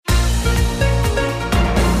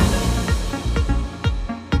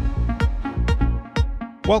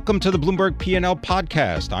Welcome to the Bloomberg P&L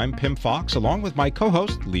podcast. I'm Pim Fox, along with my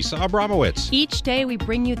co-host, Lisa Abramowitz. Each day, we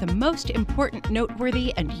bring you the most important,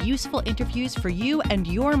 noteworthy, and useful interviews for you and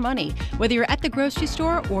your money, whether you're at the grocery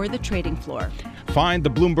store or the trading floor. Find the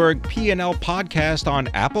Bloomberg P&L podcast on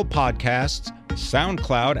Apple Podcasts,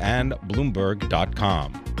 SoundCloud, and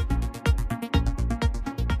Bloomberg.com.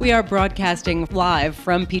 We are broadcasting live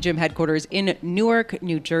from PGIM Headquarters in Newark,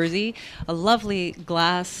 New Jersey, a lovely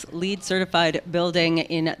glass LEED certified building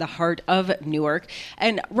in the heart of Newark.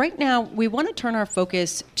 And right now, we want to turn our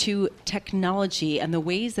focus to technology and the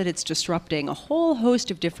ways that it's disrupting a whole host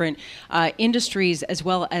of different industries, as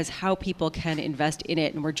well as how people can invest in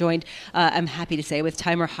it. And we're joined, I'm happy to say, with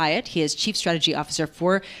Taimur Hyat. He is Chief Strategy Officer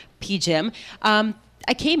for PGIM.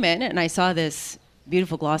 I came in and I saw this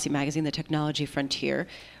beautiful glossy magazine, The Technology Frontier.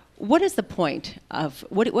 What is the point of,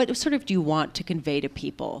 what sort of do you want to convey to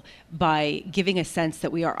people by giving a sense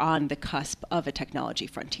that we are on the cusp of a technology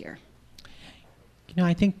frontier?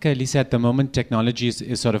 I think, Lisa, at the moment, technology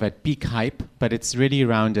is sort of at peak hype, but it's really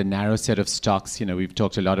around a narrow set of stocks. We've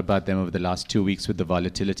talked a lot about them over the last 2 weeks with the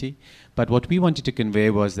volatility. But what we wanted to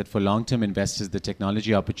convey was that for long-term investors, the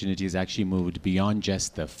technology opportunities actually moved beyond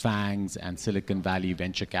just the FAANGs and Silicon Valley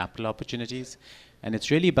venture capital opportunities. And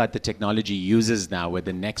it's really about the technology users now where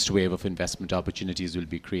the next wave of investment opportunities will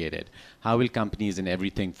be created. How will companies in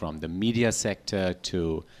everything from the media sector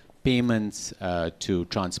to payments to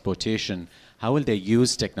transportation, how will they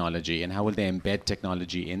use technology and how will they embed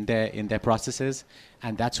technology in their processes?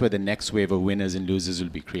 And that's where the next wave of winners and losers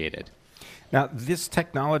will be created. Now, this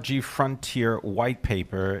technology frontier white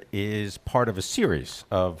paper is part of a series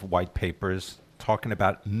of white papers talking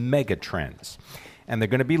about mega trends. And they're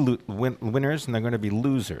going to be winners and they're going to be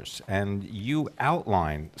losers. And you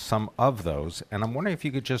outline some of those. And I'm wondering if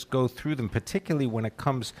you could just go through them, particularly when it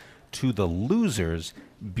comes to the losers,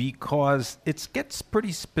 because it gets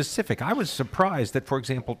pretty specific. I was surprised that, for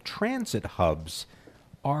example, transit hubs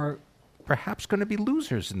are perhaps going to be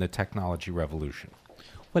losers in the technology revolution.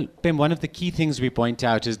 Well, Pim, one of the key things we point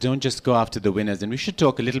out is don't just go after the winners. And we should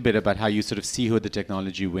talk a little bit about how you sort of see who the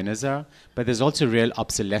technology winners are. But there's also real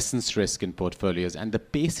obsolescence risk in portfolios. And the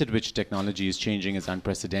pace at which technology is changing is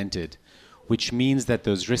unprecedented, which means that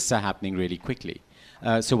those risks are happening really quickly.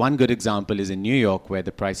 So one good example is in New York, where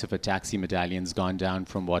the price of a taxi medallion's gone down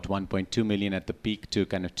from, 1.2 million at the peak to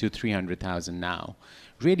kind of 200,000-300,000 now.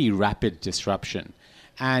 Really rapid disruption.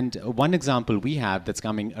 And one example we have that's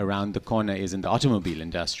coming around the corner is in the automobile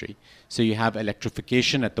industry. So you have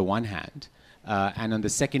electrification at the one hand, and on the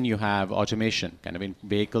second you have automation, kind of in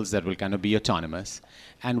vehicles that will kind of be autonomous.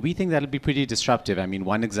 And we think that'll be pretty disruptive. I mean,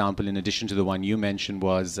 one example, in addition to the one you mentioned,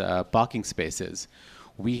 was parking spaces.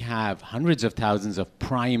 We have hundreds of thousands of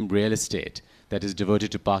prime real estate that is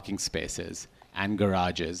devoted to parking spaces and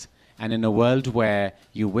garages. And in a world where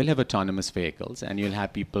you will have autonomous vehicles and you'll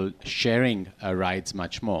have people sharing rides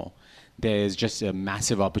much more, there's just a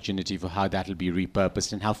massive opportunity for how that will be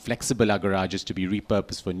repurposed and how flexible are garages to be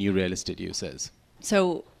repurposed for new real estate users.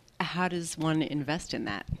 So how does one invest in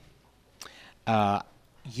that?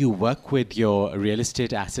 You work with your real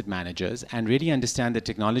estate asset managers and really understand that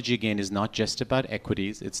technology, again, is not just about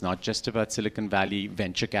equities. It's not just about Silicon Valley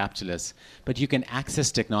venture capitalists, but you can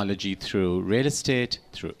access technology through real estate,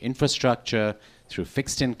 through infrastructure, through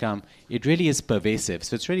fixed income. It really is pervasive.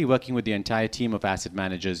 So it's really working with the entire team of asset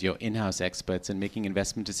managers, your in-house experts, and making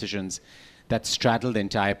investment decisions that straddle the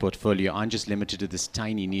entire portfolio, aren't just limited to this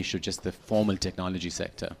tiny niche of just the formal technology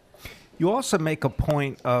sector. You also make a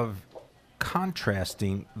point of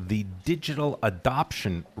contrasting the digital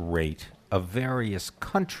adoption rate of various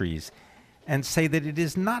countries and say that it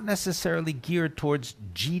is not necessarily geared towards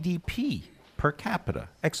GDP per capita.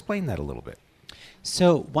 Explain that a little bit.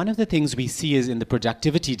 So one of the things we see is in the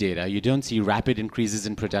productivity data, you don't see rapid increases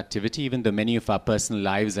in productivity, even though many of our personal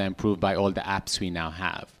lives are improved by all the apps we now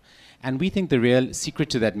have. And we think the real secret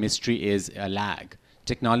to that mystery is a lag.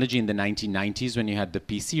 Technology in the 1990s, when you had the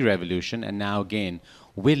PC revolution, and now again,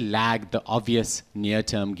 will lag the obvious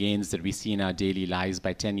near-term gains that we see in our daily lives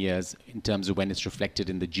by 10 years in terms of when it's reflected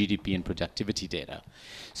in the GDP and productivity data.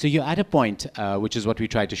 So you're at a point, which is what we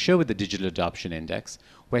try to show with the Digital Adoption Index,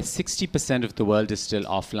 where 60% of the world is still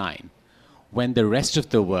offline. When the rest of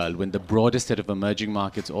the world, when the broader set of emerging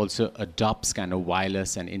markets also adopts kind of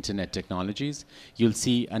wireless and internet technologies, you'll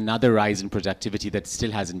see another rise in productivity that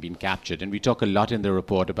still hasn't been captured. And we talk a lot in the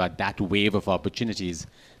report about that wave of opportunities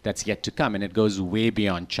that's yet to come. And it goes way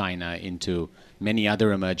beyond China into many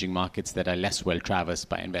other emerging markets that are less well traversed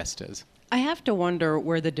by investors. I have to wonder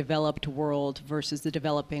where the developed world versus the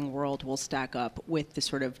developing world will stack up with the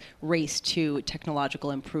sort of race to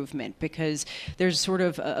technological improvement, because there's sort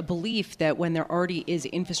of a belief that when there already is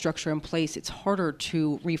infrastructure in place, it's harder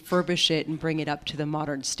to refurbish it and bring it up to the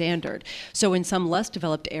modern standard. So in some less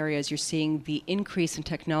developed areas, you're seeing the increase in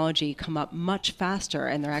technology come up much faster,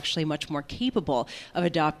 and they're actually much more capable of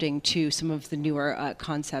adopting to some of the newer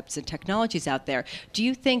concepts and technologies out there. Do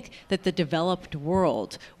you think that the developed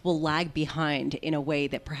world will lag behind in a way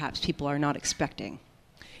that perhaps people are not expecting?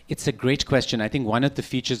 It's a great question. I think one of the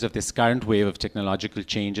features of this current wave of technological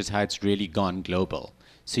change is how it's really gone global.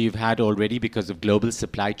 So you've had already, because of global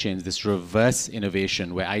supply chains, this reverse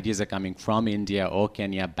innovation where ideas are coming from India or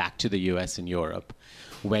Kenya back to the US and Europe,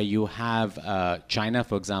 where you have China,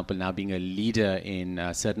 for example, now being a leader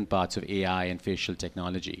in certain parts of AI and facial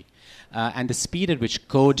technology. And the speed at which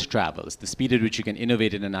code travels, the speed at which you can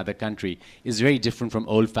innovate in another country, is very different from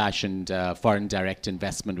old-fashioned foreign direct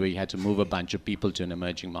investment where you had to move a bunch of people to an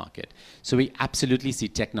emerging market. So we absolutely see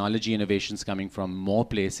technology innovations coming from more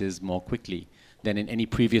places more quickly than in any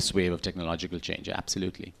previous wave of technological change,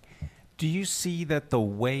 absolutely. Do you see that the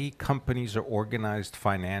way companies are organized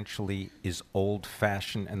financially is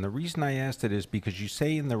old-fashioned? And the reason I asked it is because you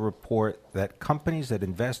say in the report that companies that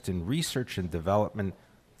invest in research and development,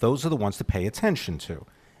 those are the ones to pay attention to.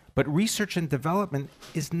 But research and development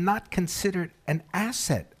is not considered an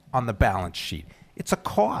asset on the balance sheet. It's a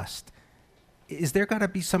cost. Is there got to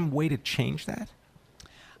be some way to change that?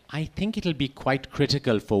 I think it'll be quite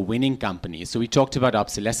critical for winning companies. So we talked about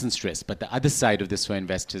obsolescence risk, but the other side of this for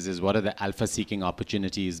investors is what are the alpha-seeking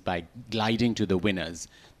opportunities by gliding to the winners.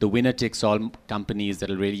 The winner-takes-all companies that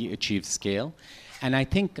will really achieve scale. And I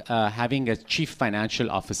think having a chief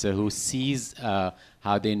financial officer who sees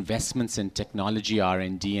how the investments in technology,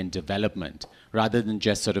 R&D, and development, rather than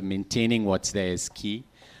just sort of maintaining what's there, is key.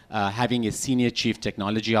 Having a senior chief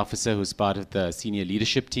technology officer who's part of the senior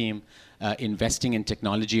leadership team, investing in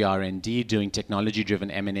technology R&D, doing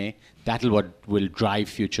technology-driven M&A, that'll what will drive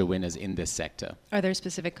future winners in this sector. Are there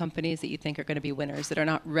specific companies that you think are going to be winners that are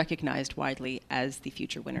not recognized widely as the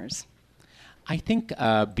future winners? I think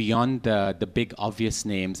beyond the big obvious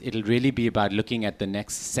names, it'll really be about looking at the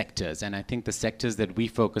next sectors. And I think the sectors that we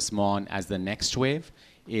focus more on as the next wave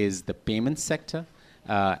is the payments sector,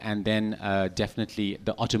 and then definitely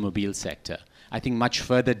the automobile sector. I think much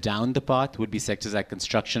further down the path would be sectors like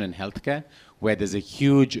construction and healthcare, where there's a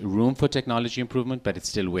huge room for technology improvement, but it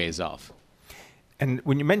still weighs off. And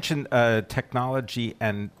when you mention technology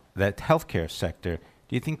and that healthcare sector,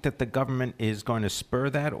 do you think that the government is going to spur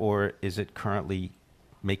that, or is it currently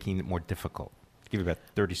making it more difficult? Give you about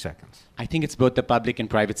 30 seconds. I think it's both the public and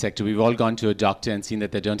private sector. We've all gone to a doctor and seen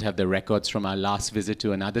that they don't have the records from our last visit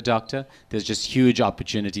to another doctor. There's just huge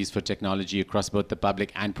opportunities for technology across both the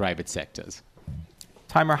public and private sectors.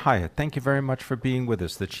 Taimur Hyat, thank you very much for being with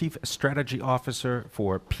us, the Chief Strategy Officer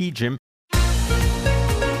for PGIM.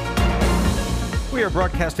 We are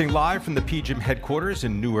broadcasting live from the PGIM headquarters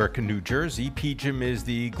in Newark, New Jersey. PGIM is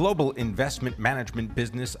the global investment management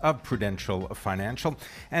business of Prudential Financial.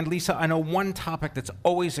 And Lisa, I know one topic that's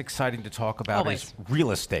always exciting to talk about is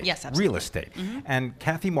real estate. Yes, absolutely. Real estate. Mm-hmm. And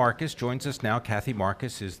Cathy Marcus joins us now. Cathy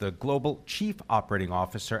Marcus is the Global Chief Operating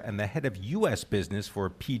Officer and the head of U.S. business for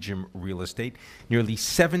PGIM Real Estate. Nearly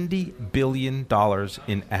 $70 billion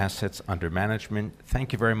in assets under management.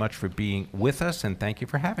 Thank you very much for being with us, and thank you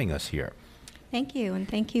for having us here. Thank you, and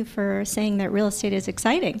thank you for saying that real estate is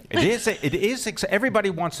exciting. It is. Everybody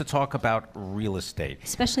wants to talk about real estate.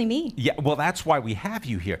 Especially me. Yeah, well, that's why we have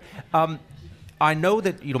you here. I know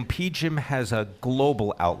that PGIM has a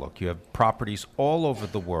global outlook. You have properties all over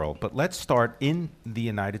the world, but let's start in the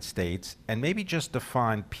United States and maybe just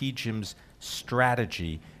define PGIM's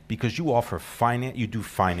strategy, because you offer you do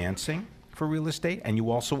financing for real estate, and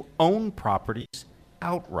you also own properties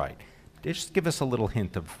outright. Just give us a little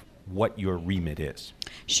hint of what your remit is.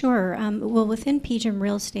 Sure. Well, within PGIM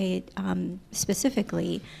Real Estate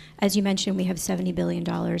specifically, as you mentioned, we have $70 billion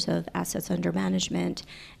of assets under management,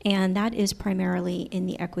 and that is primarily in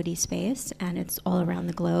the equity space, and it's all around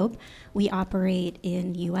the globe. We operate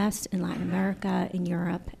in the U.S., in Latin America, in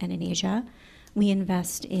Europe, and in Asia. We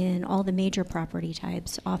invest in all the major property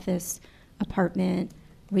types: office, apartment,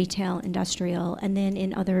 retail, industrial, and then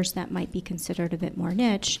in others that might be considered a bit more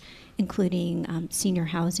niche, including senior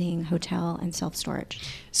housing, hotel, and self-storage.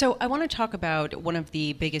 So I want to talk about one of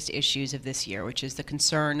the biggest issues of this year, which is the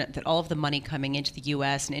concern that all of the money coming into the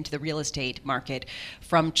U.S. and into the real estate market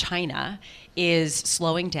from China is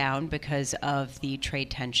slowing down because of the trade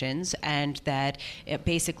tensions, and that it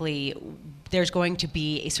basically there's going to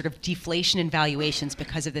be a sort of deflation in valuations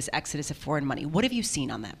because of this exodus of foreign money. What have you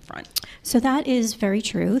seen on that front? So that is very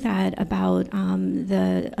true, that about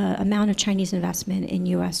the amount of Chinese investment in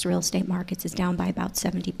U.S. real estate markets is down by about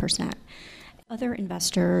 70%. Other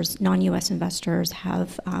investors, non-U.S. investors,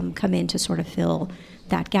 have come in to sort of fill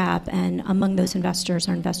that gap. And among those investors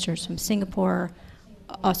are investors from Singapore,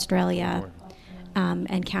 Australia,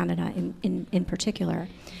 and Canada in particular.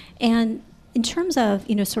 And in terms of,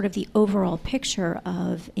 sort of the overall picture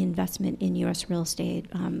of investment in U.S. real estate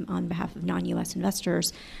on behalf of non-U.S.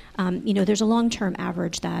 investors, there's a long-term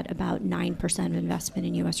average that about 9% of investment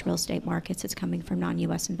in U.S. real estate markets is coming from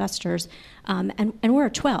non-U.S. investors, and we're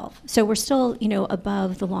at 12. So we're still,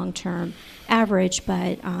 above the long-term average,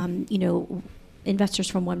 but, investors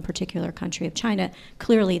from one particular country of China,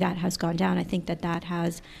 clearly that has gone down. I think that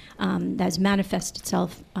has manifested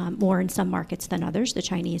itself more in some markets than others. The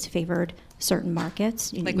Chinese favored certain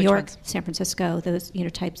markets, like New York, ones? San Francisco, those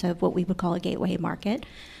types of what we would call a gateway market.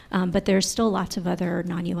 But there's still lots of other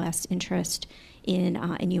non-U.S. interest in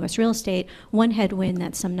U.S. real estate. One headwind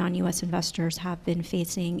that some non-U.S. investors have been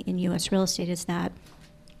facing in U.S. real estate is that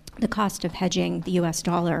the cost of hedging the U.S.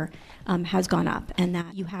 dollar has gone up, and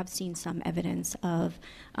that you have seen some evidence of,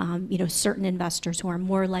 certain investors who are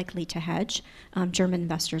more likely to hedge, German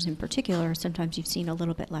investors in particular. Sometimes you've seen a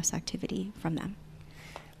little bit less activity from them.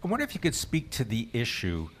 I wonder if you could speak to the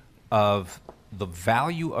issue of the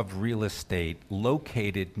value of real estate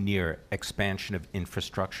located near expansion of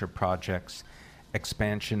infrastructure projects,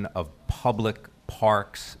 expansion of public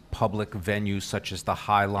parks, public venues such as the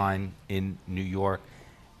High Line in New York,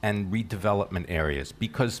 and redevelopment areas,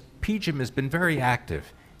 because PGIM has been very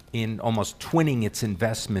active in almost twinning its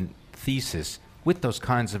investment thesis with those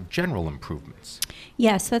kinds of general improvements.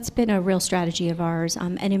 Yes, that's been a real strategy of ours,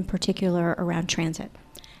 and in particular around transit.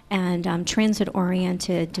 And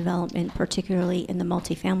transit-oriented development, particularly in the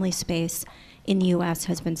multifamily space in the U.S.,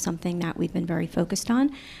 has been something that we've been very focused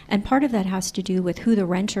on. And part of that has to do with who the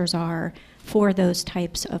renters are for those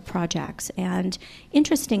types of projects. And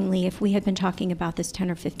interestingly, if we had been talking about this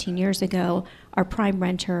 10 or 15 years ago, our prime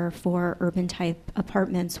renter for urban-type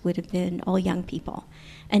apartments would have been all young people.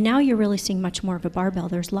 And now you're really seeing much more of a barbell.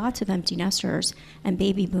 There's lots of empty nesters and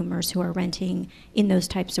baby boomers who are renting in those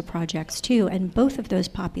types of projects too. And both of those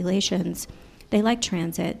populations, they like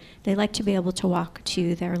transit. They like to be able to walk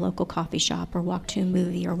to their local coffee shop or walk to a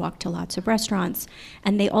movie or walk to lots of restaurants.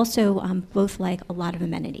 And they also both like a lot of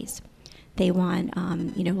amenities. They want,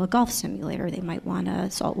 a golf simulator. They might want a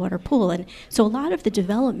saltwater pool. And so a lot of the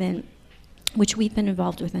development, which we've been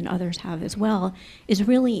involved with and others have as well, is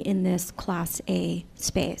really in this Class A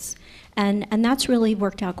space. And that's really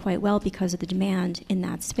worked out quite well because of the demand in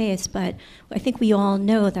that space. But I think we all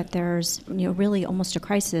know that there's really almost a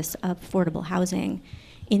crisis of affordable housing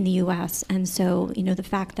in the U.S. And so the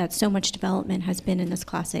fact that so much development has been in this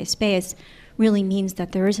Class A space really means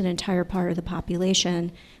that there is an entire part of the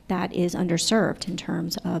population that is underserved in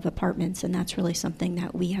terms of apartments. And that's really something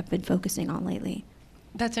that we have been focusing on lately.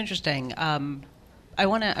 That's interesting. I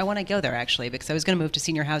want to go there actually, because I was going to move to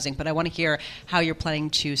senior housing, but I want to hear how you're planning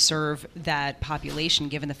to serve that population,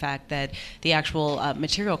 given the fact that the actual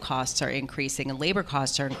material costs are increasing and labor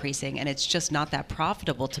costs are increasing, and it's just not that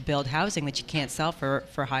profitable to build housing that you can't sell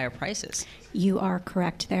for higher prices. You are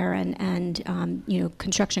correct there, and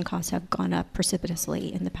construction costs have gone up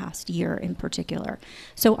precipitously in the past year in particular.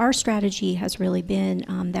 So our strategy has really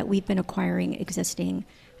been that we've been acquiring existing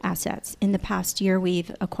assets. In the past year,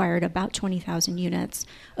 we've acquired about 20,000 units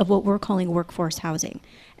of what we're calling workforce housing.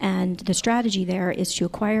 And the strategy there is to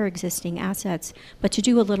acquire existing assets, but to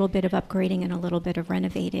do a little bit of upgrading and a little bit of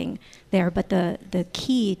renovating there. But the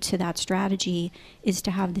key to that strategy is to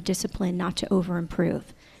have the discipline not to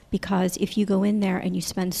over-improve. Because if you go in there and you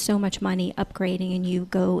spend so much money upgrading and you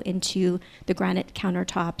go into the granite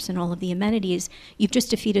countertops and all of the amenities, you've just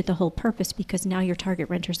defeated the whole purpose, because now your target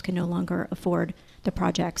renters can no longer afford the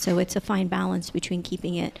project. So it's a fine balance between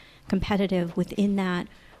keeping it competitive within that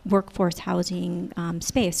workforce housing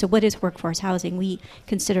space. So what is workforce housing? We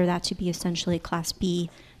consider that to be essentially Class B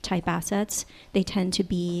type assets. They tend to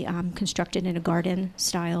be constructed in a garden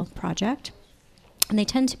style project. And they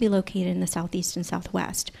tend to be located in the southeast and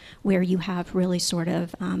southwest, where you have really sort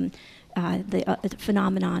of the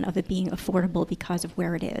phenomenon of it being affordable because of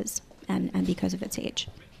where it is and because of its age.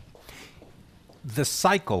 The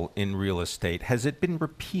cycle in real estate, has it been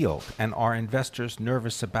repealed? And are investors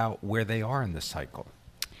nervous about where they are in the cycle?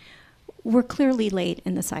 we're clearly late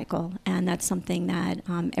in the cycle, and that's something that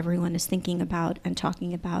everyone is thinking about and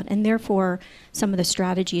talking about. And therefore, some of the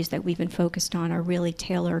strategies that we've been focused on are really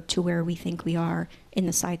tailored to where we think we are in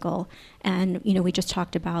the cycle. And, we just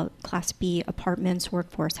talked about Class B apartments,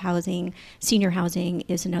 workforce housing, senior housing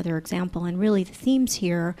is another example. And really the themes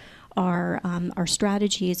here are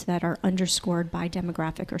strategies that are underscored by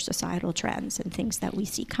demographic or societal trends and things that we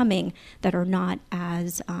see coming that are not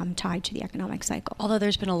as tied to the economic cycle. Although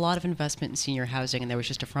there's been a lot of investment in senior housing, and there was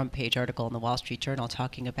just a front page article in the Wall Street Journal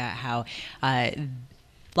talking about how a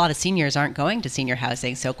lot of seniors aren't going to senior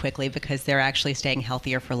housing so quickly because they're actually staying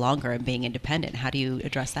healthier for longer and being independent. How do you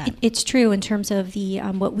address that? It's true in terms of the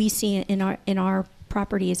what we see in our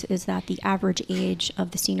properties is that the average age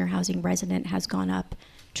of the senior housing resident has gone up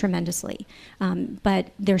tremendously.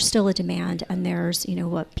 But there's still a demand, and there's,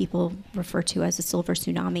 what people refer to as a silver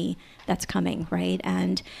tsunami that's coming, right?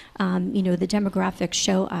 And, the demographics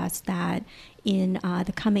show us that in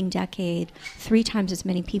the coming decade, 3 times as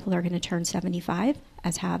many people are going to turn 75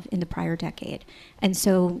 as have in the prior decade. And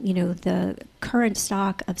so, the current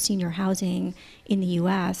stock of senior housing in the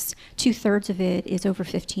U.S., 2/3 of it is over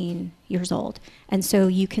 15 years old. And so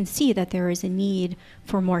you can see that there is a need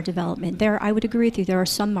for more development. I would agree with you, there are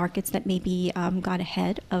some markets that maybe got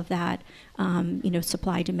ahead of that,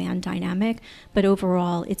 supply-demand dynamic. But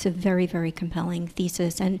overall, it's a very, very compelling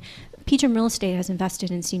thesis. And PGIM Real Estate has invested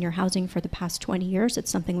in senior housing for the past 20 years. It's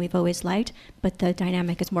something we've always liked, but the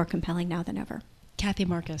dynamic is more compelling now than ever. Cathy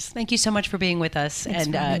Marcus, thank you so much for being with us. Thanks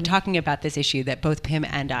and talking about this issue that both Pim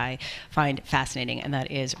and I find fascinating, and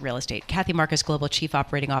that is real estate. Cathy Marcus, Global Chief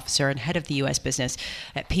Operating Officer and Head of the U.S. Business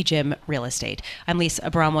at PGIM Real Estate. I'm Lisa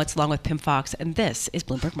Abramowitz, along with Pim Fox, and this is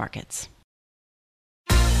Bloomberg Markets.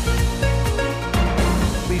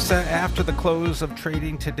 Lisa, after the close of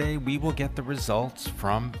trading today, we will get the results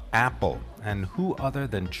from Apple. And who other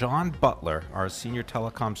than John Butler, our Senior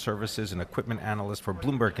Telecom Services and Equipment Analyst for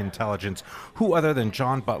Bloomberg Intelligence, who other than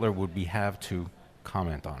John Butler would we have to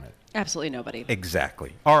comment on it? Absolutely nobody.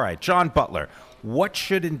 Exactly. All right, John Butler, what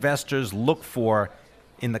should investors look for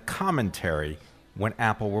in the commentary when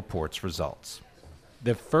Apple reports results?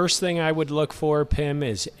 The first thing I would look for, Pim,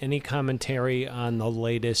 is any commentary on the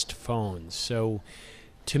latest phones. So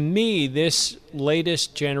to me, this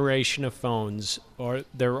latest generation of phones,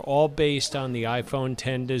 they're all based on the iPhone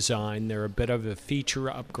X design. They're a bit of a feature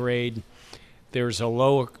upgrade. There's a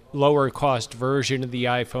lower cost version of the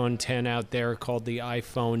iPhone X out there called the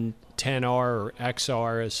iPhone XR or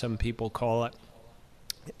XR, as some people call it.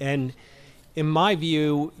 And in my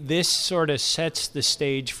view, this sort of sets the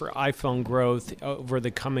stage for iPhone growth over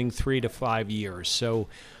the coming 3 to 5 years. So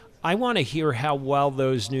I want to hear how well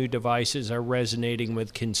those new devices are resonating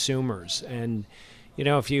with consumers. And,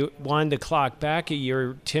 if you wind the clock back a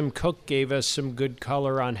year, Tim Cook gave us some good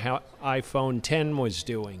color on how iPhone X was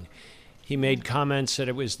doing. He made comments that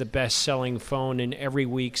it was the best-selling phone in every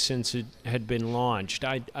week since it had been launched.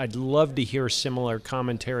 I'd love to hear similar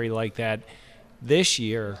commentary like that this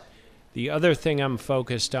year. The other thing I'm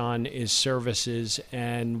focused on is services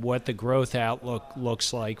and what the growth outlook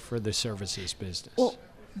looks like for the services business. Well,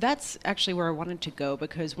 that's actually where I wanted to go,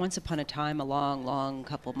 because once upon a time, a long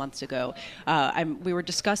couple months ago, we were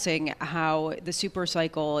discussing how the super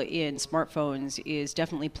cycle in smartphones is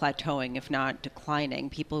definitely plateauing, if not declining.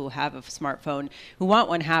 People who have a smartphone, who want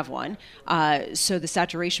one, have one. So the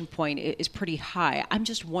saturation point is pretty high. I'm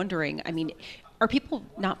just wondering, are people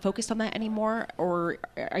not focused on that anymore? Or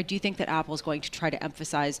do you think that Apple is going to try to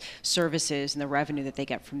emphasize services and the revenue that they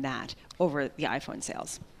get from that over the iPhone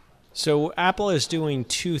sales? So Apple is doing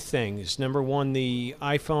 2 things. Number one, the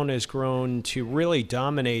iPhone has grown to really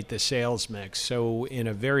dominate the sales mix. So in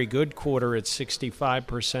a very good quarter, it's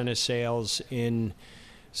 65% of sales. In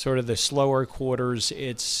sort of the slower quarters,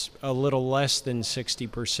 it's a little less than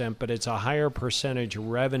 60%, but it's a higher percentage of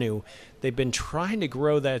revenue. They've been trying to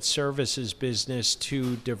grow that services business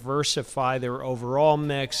to diversify their overall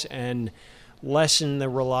mix and lessen the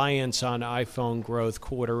reliance on iPhone growth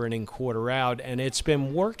quarter in and quarter out, and it's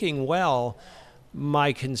been working well.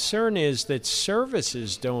 My concern is that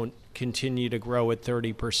services don't continue to grow at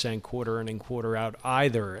 30% quarter in and quarter out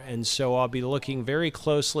either, and so I'll be looking very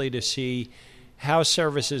closely to see how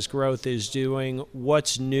services growth is doing,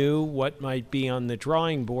 what's new, what might be on the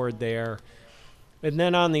drawing board there. And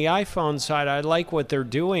then on the iPhone side, I like what they're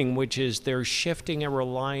doing, which is they're shifting a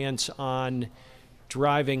reliance on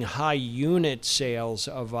driving high unit sales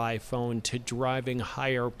of iPhone to driving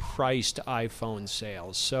higher priced iPhone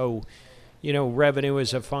sales. So, revenue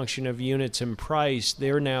is a function of units and price.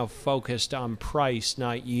 They're now focused on price,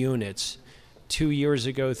 not units. 2 years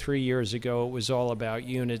ago, 3 years ago, it was all about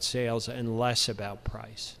unit sales and less about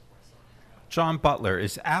price. John Butler,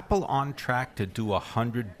 is Apple on track to do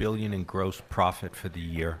 $100 billion in gross profit for the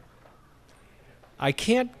year? I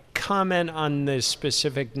can't comment on the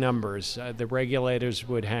specific numbers. The regulators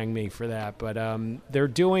would hang me for that, but they're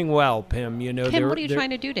doing well, Pim. You know, Pim, what are you trying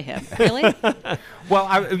to do to him? Really?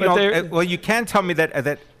 Well, you can tell me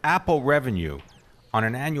that Apple revenue on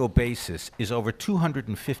an annual basis is over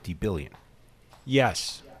 $250 billion.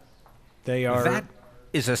 Yes, they are. That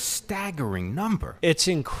is a staggering number. It's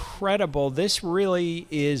incredible. This really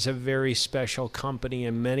is a very special company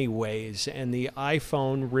in many ways, and the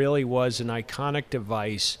iPhone really was an iconic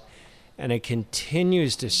device, and it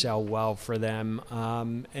continues to sell well for them.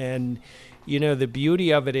 And, you know, the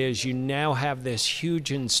beauty of it is you now have this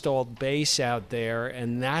huge installed base out there,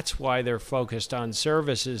 and that's why they're focused on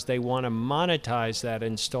services. They want to monetize that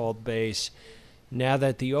installed base now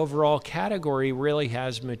that the overall category really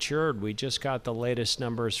has matured. We just got the latest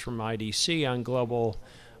numbers from IDC on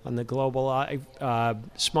the global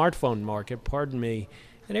smartphone market,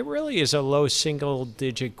 and it really is a low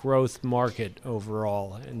single-digit growth market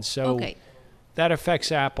overall. And so that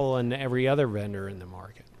affects Apple and every other vendor in the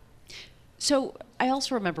market. So I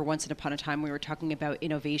also remember once upon a time we were talking about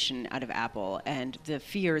innovation out of Apple and the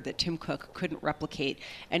fear that Tim Cook couldn't replicate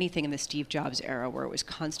anything in the Steve Jobs era where it was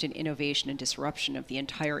constant innovation and disruption of the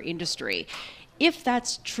entire industry. If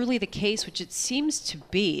that's truly the case, which it seems to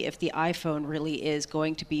be, if the iPhone really is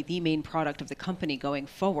going to be the main product of the company going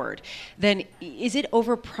forward, then is it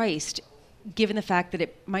overpriced given the fact that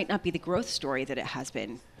it might not be the growth story that it has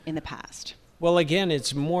been in the past? Well, again,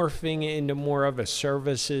 it's morphing into more of a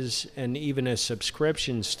services and even a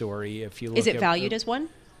subscription story. If you look, is it valued as one?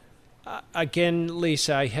 Again,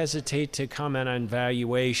 Lisa, I hesitate to comment on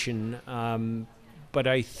valuation, but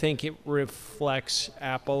I think it reflects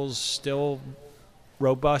Apple's still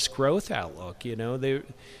robust growth outlook. You know, the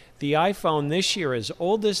iPhone this year, as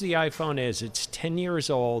old as the iPhone is, it's 10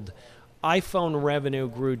 years old. iPhone revenue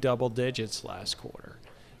grew double digits last quarter.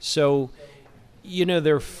 So, you know,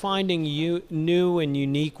 they're finding new and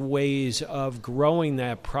unique ways of growing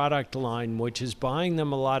that product line, which is buying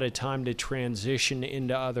them a lot of time to transition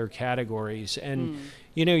into other categories. And,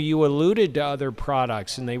 you know, you alluded to other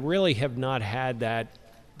products, and they really have not had that.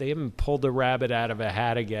 They haven't pulled the rabbit out of a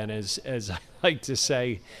hat again, as I like to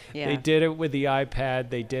say. Yeah. They did it with the iPad,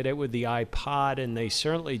 they did it with the iPod, and they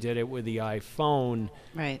certainly did it with the iPhone.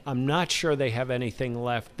 Right. I'm not sure they have anything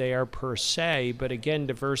left there per se, but again,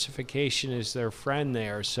 diversification is their friend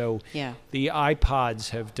there. So the iPods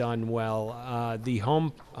have done well. The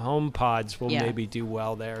HomePods will maybe do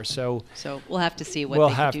well there. So we'll have to see what they can do. We'll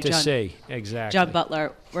have to see, exactly. John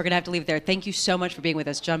Butler, we're going to have to leave it there. Thank you so much for being with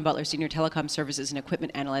us. John Butler, Senior Telecom Services and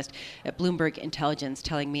Equipment Analyst at Bloomberg Intelligence,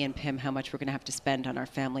 telling me and Pim how much we're going to have to spend on our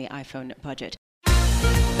family iPhone budget.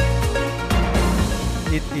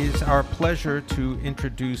 It is our pleasure to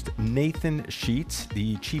introduce Nathan Sheets,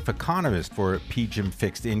 the chief economist for PGIM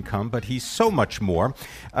Fixed Income, but he's so much more.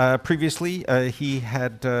 Previously, he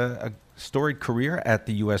had a storied career at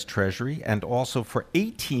the U.S. Treasury and also for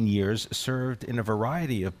 18 years served in a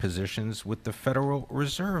variety of positions with the Federal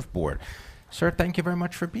Reserve Board. Sir, thank you very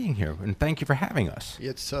much for being here, and thank you for having us.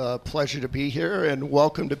 It's a pleasure to be here, and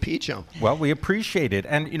welcome to PGIM. Well, we appreciate it.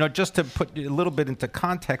 And, you know, just to put a little bit into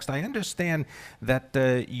context, I understand that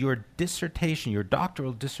your dissertation, your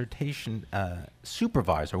doctoral dissertation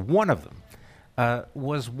supervisor, one of them,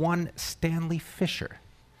 was one Stanley Fischer.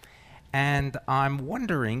 And I'm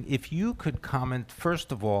wondering if you could comment,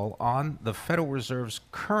 first of all, on the Federal Reserve's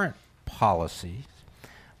current policy,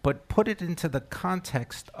 but put it into the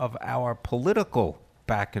context of our political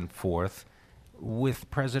back and forth with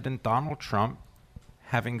President Donald Trump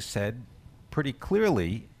having said pretty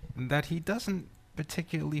clearly that he doesn't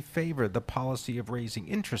particularly favor the policy of raising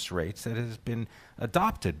interest rates that has been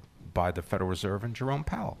adopted by the Federal Reserve and Jerome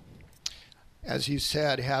Powell. As you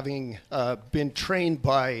said, having been trained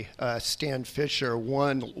by Stan Fischer,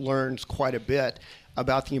 one learns quite a bit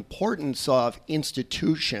about the importance of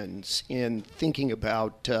institutions in thinking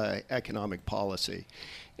about economic policy.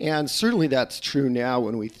 And certainly that's true now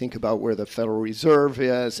when we think about where the Federal Reserve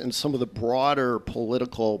is and some of the broader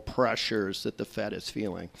political pressures that the Fed is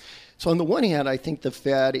feeling. So on the one hand, I think the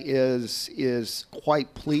Fed is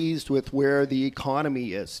quite pleased with where the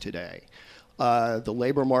economy is today. The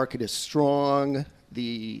labor market is strong.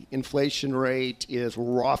 The inflation rate is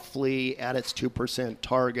roughly at its 2%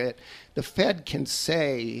 target. The Fed can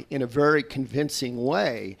say in a very convincing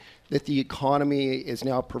way that the economy is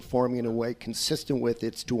now performing in a way consistent with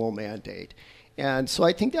its dual mandate. And so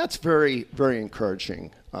I think that's very, very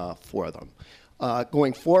encouraging for them.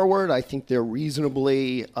 Going forward, I think they're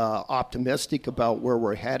reasonably optimistic about where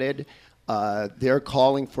we're headed. They're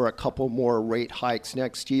calling for a couple more rate hikes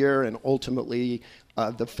next year, and ultimately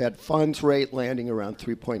the Fed funds rate landing around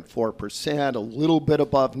 3.4%, a little bit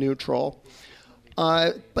above neutral.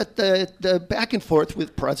 But the back and forth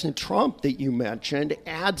with President Trump that you mentioned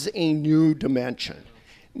adds a new dimension.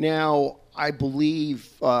 Now, I believe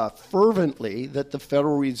fervently that the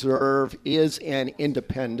Federal Reserve is an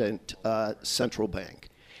independent central bank.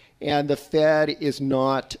 And the Fed is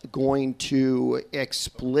not going to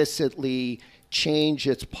explicitly change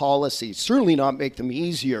its policies, certainly not make them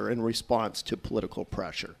easier in response to political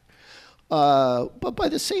pressure. But by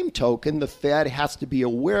the same token, the Fed has to be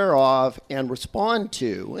aware of and respond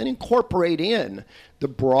to and incorporate in the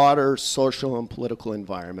broader social and political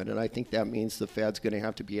environment. And I think that means the Fed's going to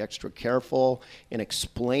have to be extra careful in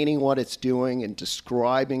explaining what it's doing and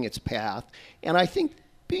describing its path. And I think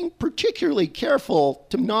being particularly careful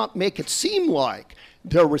to not make it seem like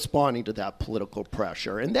they're responding to that political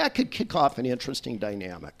pressure. And that could kick off an interesting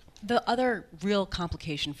dynamic. The other real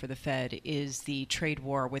complication for the Fed is the trade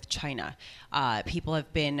war with China. People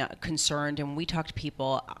have been concerned, and we talk to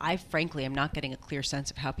people. I frankly am not getting a clear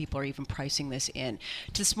sense of how people are even pricing this in.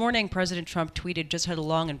 This morning, President Trump tweeted, just had a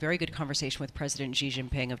long and very good conversation with President Xi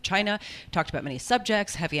Jinping of China, talked about many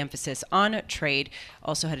subjects, heavy emphasis on trade,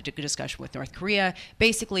 also had a good discussion with North Korea,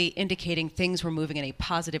 basically indicating things were moving in a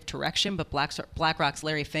positive direction. But BlackRock's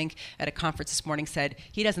Larry Fink at a conference this morning said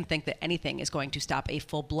he doesn't think that anything is going to stop a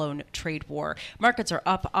full-blown trade war. Markets are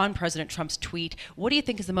up on President Trump's tweet. What do you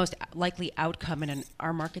think is the most likely outcome, and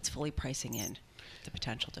are markets fully pricing in the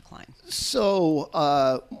potential decline? So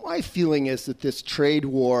my feeling is that this trade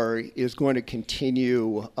war is going to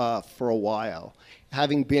continue for a while.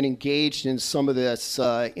 Having been engaged in some of this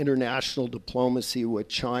international diplomacy with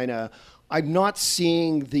China, I'm not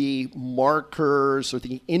seeing the markers or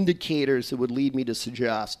the indicators that would lead me to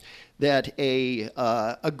suggest that a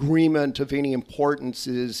agreement of any importance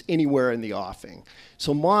is anywhere in the offing.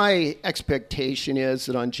 So my expectation is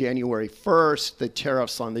that on January 1st, the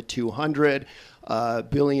tariffs on the 200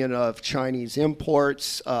 billion of Chinese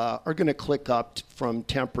imports are going to click up from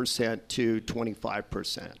 10% to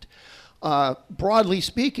 25%. Broadly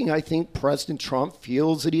speaking, I think President Trump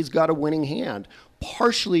feels that he's got a winning hand.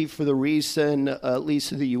 Partially for the reason,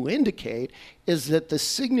 Lisa, that you indicate, is that the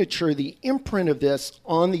signature, the imprint of this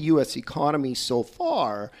on the U.S. economy so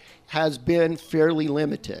far has been fairly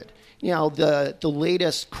limited. Now, the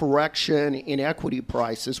latest correction in equity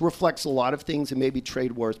prices reflects a lot of things, and maybe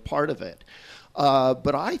trade war is part of it.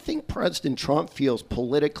 But I think President Trump feels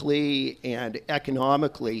politically and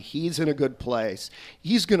economically he's in a good place.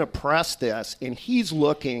 He's going to press this, and he's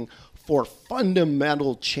looking for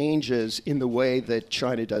fundamental changes in the way that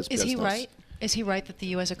China does business. Is he right? Is he right that the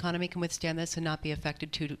U.S. economy can withstand this and not be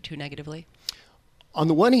affected too negatively? On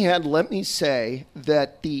the one hand, let me say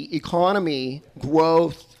that the economy,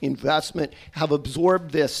 growth, investment have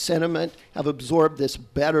absorbed this sentiment, have absorbed this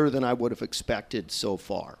better than I would have expected so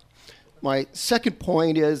far. My second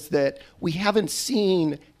point is that we haven't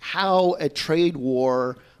seen how a trade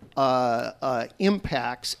war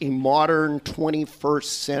impacts a modern 21st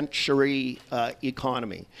century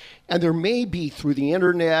economy. And there may be, through the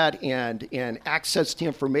internet and access to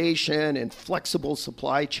information and flexible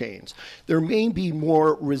supply chains, there may be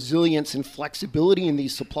more resilience and flexibility in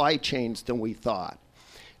these supply chains than we thought.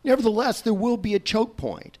 Nevertheless, there will be a choke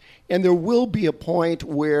point, and there will be a point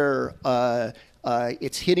where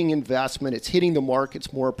it's hitting investment, it's hitting the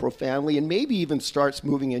markets more profoundly, and maybe even starts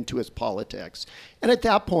moving into its politics. And at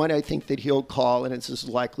that point, I think that he'll call, and this is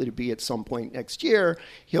likely to be at some point next year,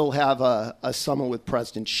 he'll have a summit with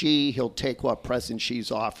President Xi, he'll take what President Xi's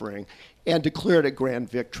offering, and declare it a grand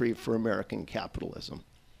victory for American capitalism.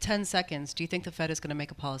 10 seconds. Do you think the Fed is going to make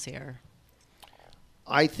a policy error?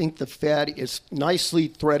 I think the Fed is nicely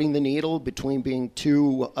threading the needle between being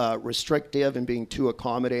too restrictive and being too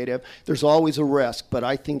accommodative. There's always a risk, but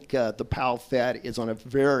I think the Powell Fed is on a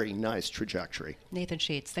very nice trajectory. Nathan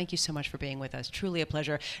Sheets, thank you so much for being with us. Truly a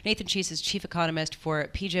pleasure. Nathan Sheets is Chief Economist for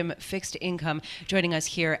PGIM Fixed Income, joining us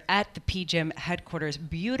here at the PGIM Headquarters.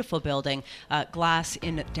 Beautiful building, glass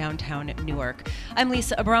in downtown Newark. I'm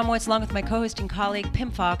Lisa Abramowitz, along with my co-host and colleague,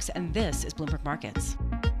 Pim Fox, and this is Bloomberg Markets.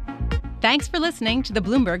 Thanks for listening to the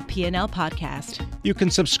Bloomberg P&L podcast. You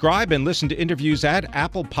can subscribe and listen to interviews at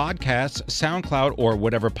Apple Podcasts, SoundCloud, or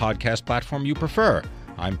whatever podcast platform you prefer.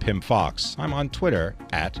 I'm Pim Fox. I'm on Twitter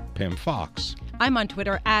at Pim Fox. I'm on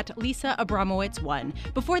Twitter at Lisa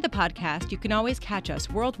Abramowitz1. Before the podcast, you can always catch us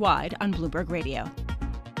worldwide on Bloomberg Radio.